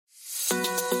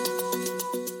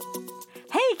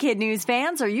Kid News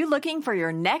fans, are you looking for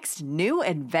your next new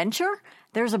adventure?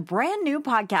 There's a brand new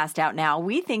podcast out now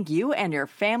we think you and your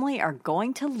family are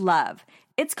going to love.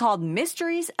 It's called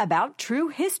Mysteries About True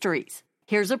Histories.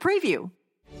 Here's a preview.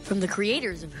 From the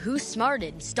creators of Who's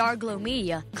Smarted, Starglow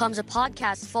Media, comes a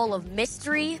podcast full of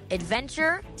mystery,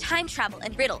 adventure, time travel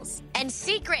and riddles, and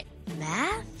secret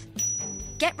math.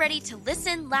 Get ready to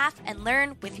listen, laugh, and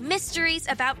learn with Mysteries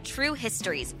About True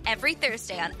Histories every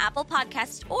Thursday on Apple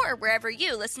Podcasts or wherever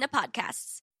you listen to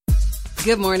podcasts.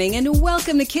 Good morning and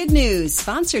welcome to Kid News,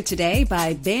 sponsored today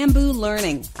by Bamboo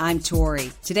Learning. I'm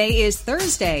Tori. Today is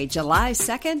Thursday, July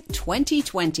 2nd,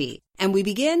 2020. And we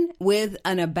begin with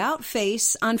an about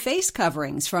face on face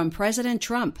coverings from President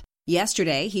Trump.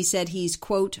 Yesterday, he said he's,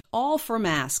 quote, all for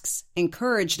masks,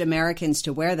 encouraged Americans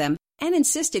to wear them, and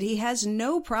insisted he has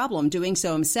no problem doing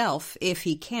so himself if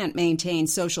he can't maintain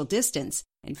social distance.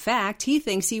 In fact, he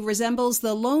thinks he resembles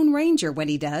the Lone Ranger when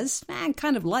he does, and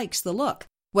kind of likes the look.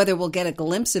 Whether we'll get a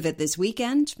glimpse of it this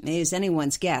weekend is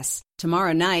anyone's guess.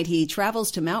 Tomorrow night, he travels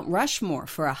to Mount Rushmore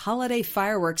for a holiday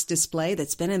fireworks display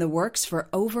that's been in the works for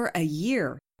over a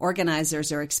year.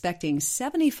 Organizers are expecting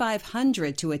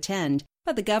 7,500 to attend,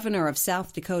 but the governor of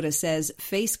South Dakota says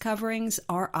face coverings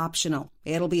are optional.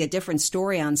 It'll be a different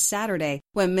story on Saturday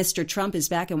when Mr. Trump is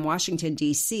back in Washington,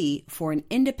 D.C. for an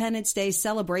Independence Day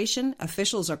celebration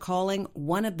officials are calling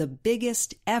one of the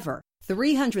biggest ever.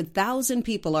 300,000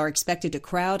 people are expected to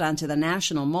crowd onto the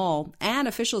National Mall, and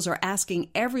officials are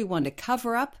asking everyone to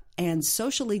cover up and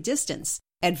socially distance,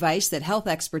 advice that health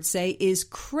experts say is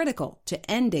critical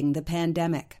to ending the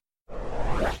pandemic.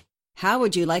 How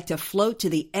would you like to float to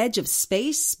the edge of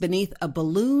space beneath a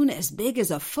balloon as big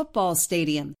as a football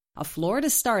stadium? A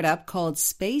Florida startup called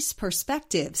Space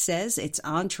Perspective says it's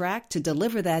on track to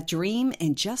deliver that dream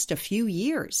in just a few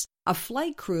years. A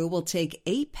flight crew will take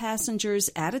 8 passengers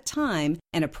at a time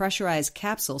in a pressurized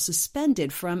capsule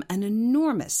suspended from an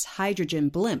enormous hydrogen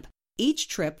blimp. Each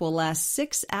trip will last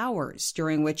 6 hours,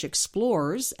 during which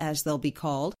explorers, as they'll be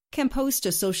called, can post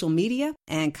to social media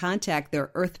and contact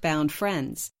their Earthbound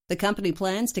friends. The company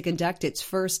plans to conduct its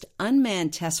first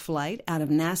unmanned test flight out of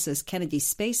NASA's Kennedy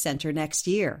Space Center next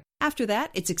year. After that,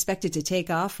 it's expected to take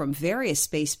off from various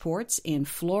spaceports in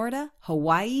Florida,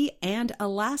 Hawaii, and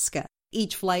Alaska.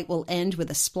 Each flight will end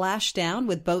with a splashdown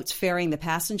with boats ferrying the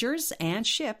passengers and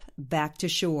ship back to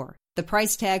shore. The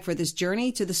price tag for this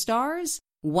journey to the stars?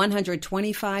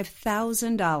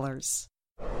 $125,000.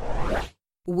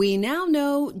 We now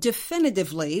know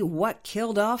definitively what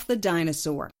killed off the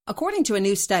dinosaur. According to a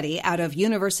new study out of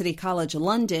University College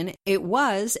London, it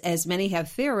was, as many have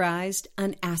theorized,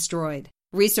 an asteroid.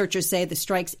 Researchers say the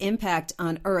strike's impact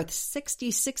on Earth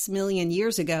 66 million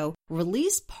years ago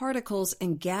released particles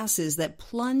and gases that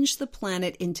plunged the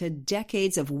planet into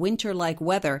decades of winter-like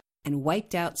weather and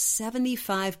wiped out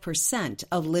 75%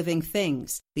 of living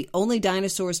things. The only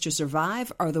dinosaurs to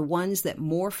survive are the ones that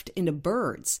morphed into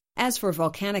birds. As for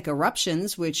volcanic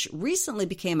eruptions, which recently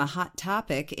became a hot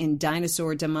topic in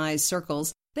dinosaur demise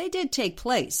circles, they did take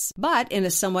place. But in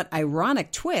a somewhat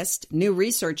ironic twist, new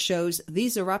research shows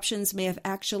these eruptions may have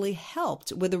actually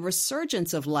helped with the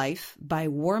resurgence of life by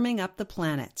warming up the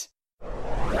planet.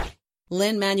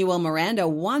 Lin-Manuel Miranda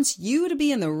wants you to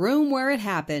be in the room where it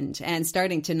happened, and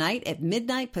starting tonight at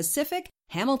midnight Pacific,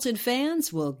 Hamilton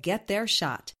fans will get their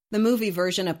shot. The movie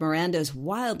version of Miranda's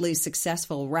wildly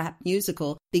successful rap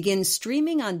musical begins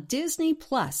streaming on Disney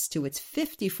Plus to its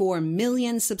 54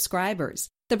 million subscribers.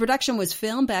 The production was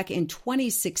filmed back in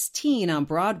 2016 on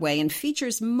Broadway and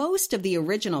features most of the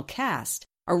original cast.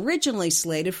 Originally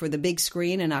slated for the big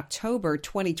screen in October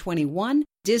 2021,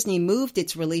 Disney moved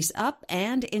its release up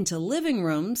and into living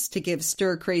rooms to give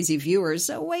stir-crazy viewers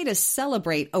a way to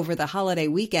celebrate over the holiday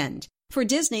weekend. For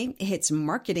Disney, it's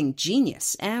marketing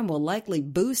genius and will likely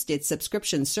boost its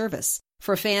subscription service.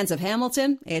 For fans of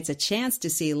Hamilton, it's a chance to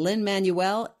see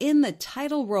Lin-Manuel in the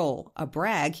title role, a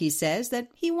brag he says that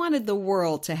he wanted the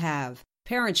world to have.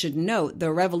 Parents should note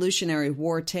the Revolutionary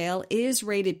War tale is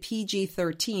rated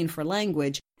PG-13 for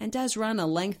language and does run a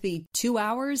lengthy 2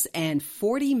 hours and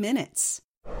 40 minutes.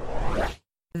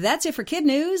 That's it for Kid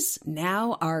News.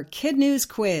 Now our Kid News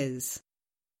quiz.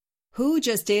 Who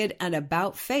just did an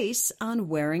about face on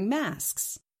wearing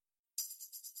masks?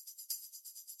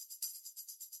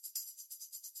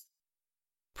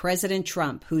 President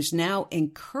Trump, who's now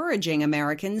encouraging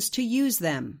Americans to use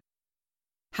them.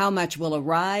 How much will a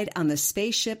ride on the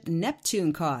spaceship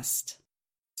Neptune cost?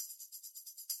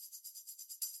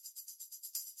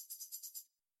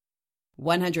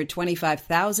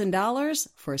 $125,000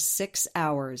 for 6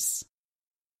 hours.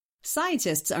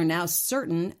 Scientists are now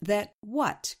certain that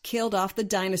what killed off the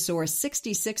dinosaur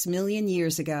 66 million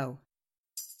years ago?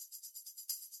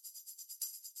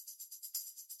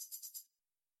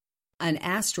 an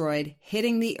asteroid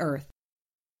hitting the Earth.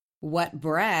 What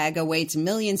brag awaits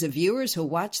millions of viewers who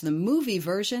watch the movie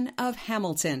version of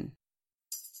Hamilton?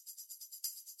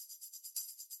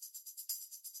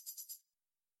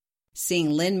 Seeing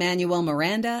Lin-Manuel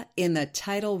Miranda in the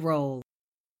title role.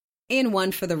 In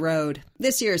One for the Road,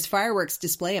 this year's fireworks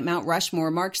display at Mount Rushmore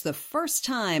marks the first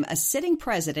time a sitting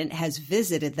president has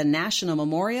visited the National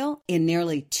Memorial in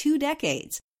nearly 2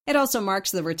 decades. It also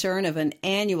marks the return of an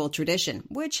annual tradition,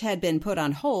 which had been put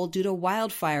on hold due to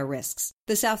wildfire risks.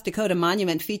 The South Dakota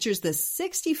monument features the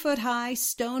 60-foot-high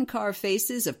stone-carved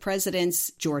faces of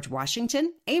Presidents George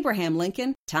Washington, Abraham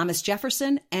Lincoln, Thomas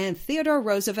Jefferson, and Theodore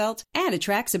Roosevelt, and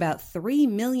attracts about 3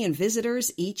 million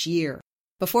visitors each year.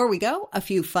 Before we go, a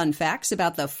few fun facts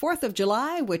about the 4th of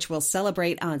July, which we'll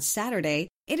celebrate on Saturday.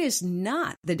 It is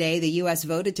not the day the U.S.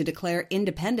 voted to declare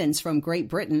independence from Great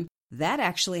Britain. That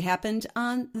actually happened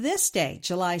on this day,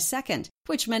 July 2nd,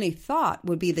 which many thought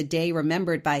would be the day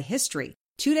remembered by history.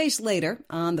 2 days later,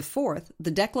 on the 4th,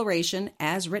 the Declaration,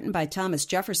 as written by Thomas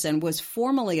Jefferson, was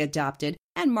formally adopted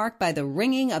and marked by the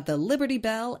ringing of the Liberty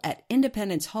Bell at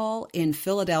Independence Hall in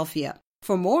Philadelphia.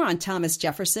 For more on Thomas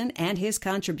Jefferson and his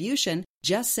contribution,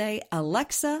 just say,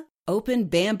 "Alexa, open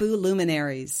Bamboo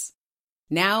Luminaries."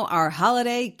 Now our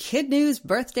holiday Kid News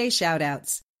birthday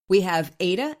shout-outs. We have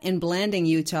Ada in Blanding,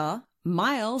 Utah,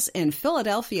 Miles in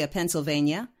Philadelphia,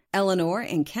 Pennsylvania, Eleanor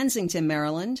in Kensington,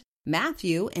 Maryland,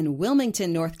 Matthew in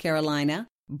Wilmington, North Carolina,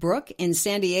 Brooke in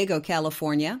San Diego,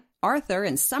 California, Arthur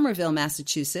in Somerville,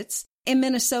 Massachusetts. In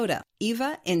Minnesota,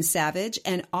 Eva in Savage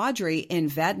and Audrey in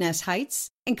Van Ness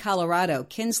Heights. In Colorado,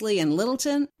 Kinsley in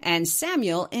Littleton and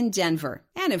Samuel in Denver.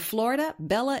 And in Florida,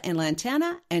 Bella in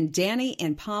Lantana and Danny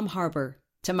in Palm Harbor.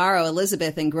 Tomorrow,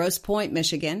 Elizabeth in Grosse Pointe,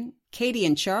 Michigan. Katie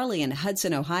and Charlie in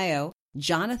Hudson, Ohio.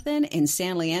 Jonathan in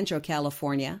San Leandro,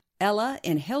 California. Ella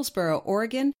in Hillsboro,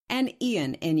 Oregon. And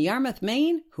Ian in Yarmouth,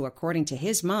 Maine, who, according to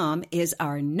his mom, is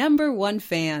our #1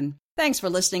 fan. Thanks for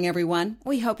listening, everyone.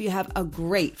 We hope you have a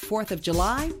great 4th of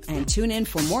July and tune in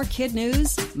for more Kid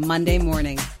News Monday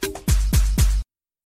morning.